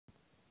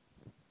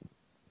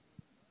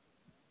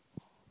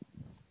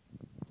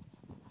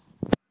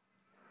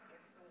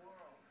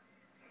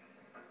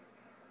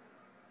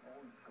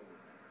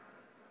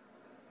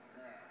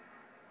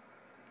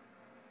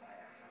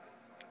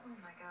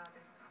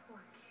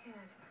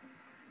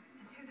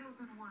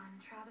2001,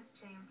 Travis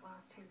James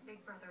lost his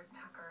big brother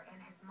Tucker and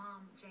his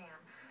mom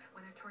Jan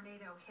when a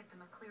tornado hit the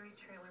McCleary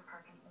Trailer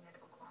Park in Enid,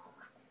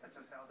 Oklahoma. That's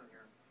just south of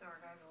here. So our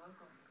guys are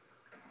local.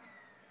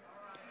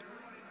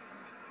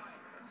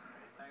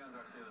 Hang on,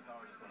 Garcia. The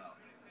power just went out.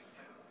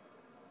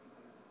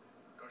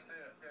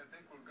 Garcia, yeah, I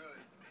think we're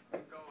good.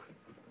 Keep going.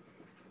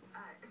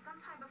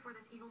 Sometime before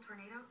this evil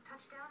tornado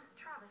touchdown,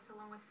 Travis,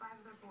 along with 5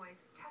 other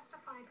boys,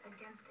 testified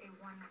against a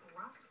one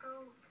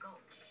Roscoe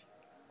Gulch.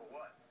 For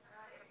what?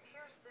 It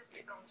appears this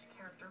Gulch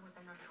character was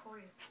a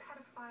notorious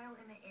pedophile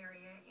in the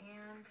area,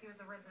 and he was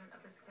a resident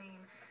of the same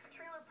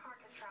trailer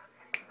park as Travis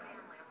and his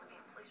family. I'm looking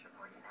at police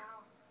reports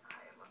now.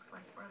 It looks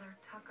like Brother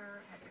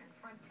Tucker had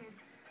confronted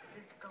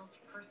this Gulch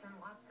person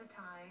lots of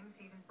times.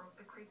 He even broke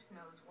the creep's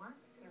nose once.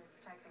 He was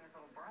protecting his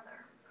little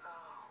brother.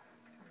 Oh,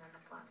 and then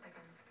the plot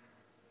thickens.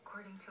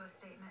 According to a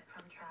statement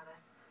from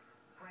Travis,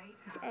 right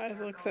His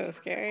eyes look so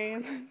scary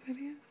in the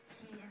video.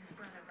 He and his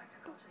brother went to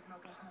Gulch's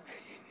mobile home.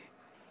 It's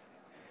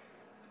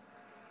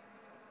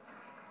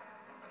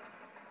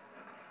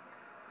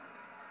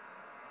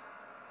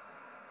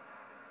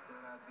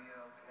gonna be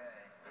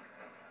okay.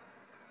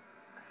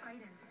 A fight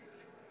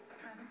ensued.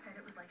 Travis said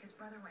it was like his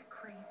brother went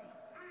crazy.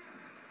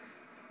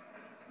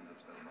 He was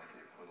upset about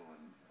the acquittal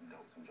and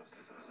dealt some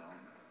justice of his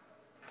own.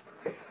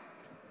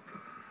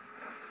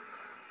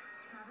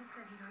 Travis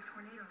said he heard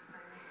tornado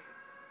sirens.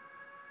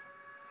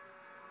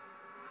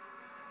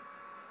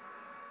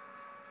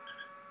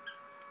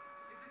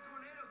 It's a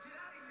tornado! Get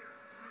out of here!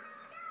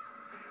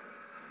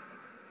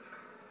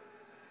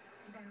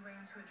 He then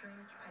ran to a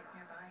drainage pipe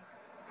nearby.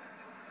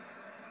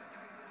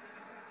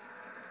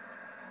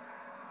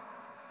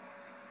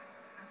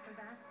 After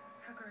that,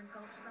 Tucker and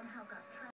Gulch somehow got trapped.